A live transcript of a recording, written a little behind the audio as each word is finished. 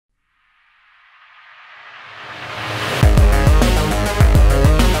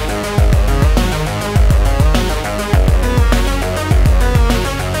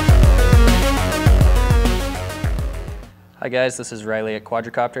guys, this is Riley at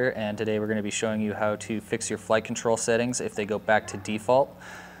Quadrocopter, and today we're going to be showing you how to fix your flight control settings if they go back to default.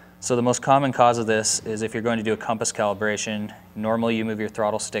 So the most common cause of this is if you're going to do a compass calibration, normally you move your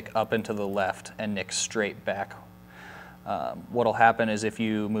throttle stick up and to the left and nick straight back. What'll happen is if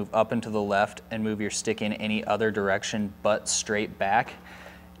you move up and to the left and move your stick in any other direction but straight back,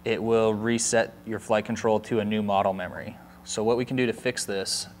 it will reset your flight control to a new model memory. So what we can do to fix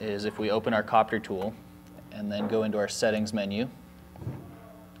this is if we open our copter tool and then go into our settings menu.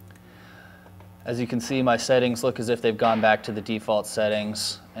 As you can see, my settings look as if they've gone back to the default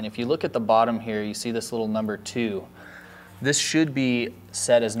settings. And if you look at the bottom here, you see this little number 2. This should be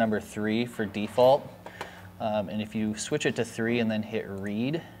set as number 3 for default. And if you switch it to 3 and then hit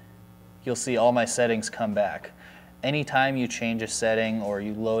read, you'll see all my settings come back. Anytime you change a setting or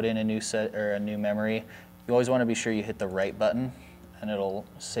you load in a new memory, you always want to be sure you hit the right button and it'll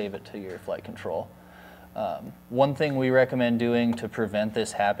save it to your flight control. One thing we recommend doing to prevent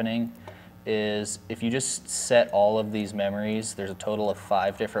this happening is if you just set all of these memories, there's a total of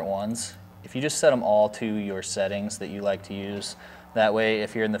 5 different ones. If you just set them all to your settings that you like to use, that way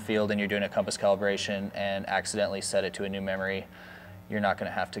if you're in the field and you're doing a compass calibration and accidentally set it to a new memory, you're not going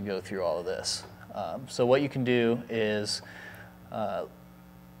to have to go through all of this. So what you can do is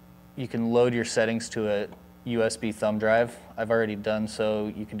you can load your settings to a USB thumb drive. I've already done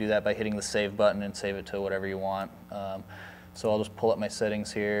so. You can do that by hitting the save button and save it to whatever you want. So I'll just pull up my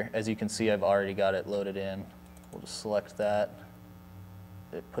settings here. As you can see, I've already got it loaded in. We'll just select that.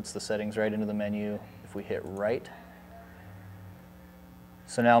 It puts the settings right into the menu. If we hit right.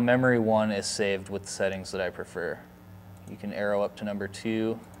 So now memory 1 is saved with the settings that I prefer. You can arrow up to number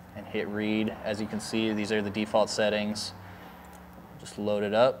 2 and hit read. As you can see, these are the default settings. Just load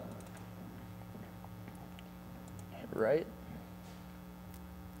it up. Right.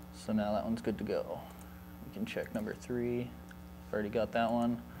 So now that one's good to go. We can check number 3. I've already got that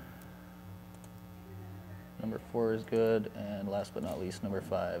one. Number 4 is good, and last but not least, number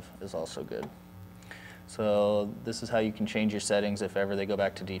 5 is also good. So this is how you can change your settings if ever they go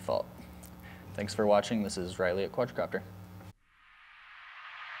back to default. Thanks for watching. This is Riley at Quadrocopter.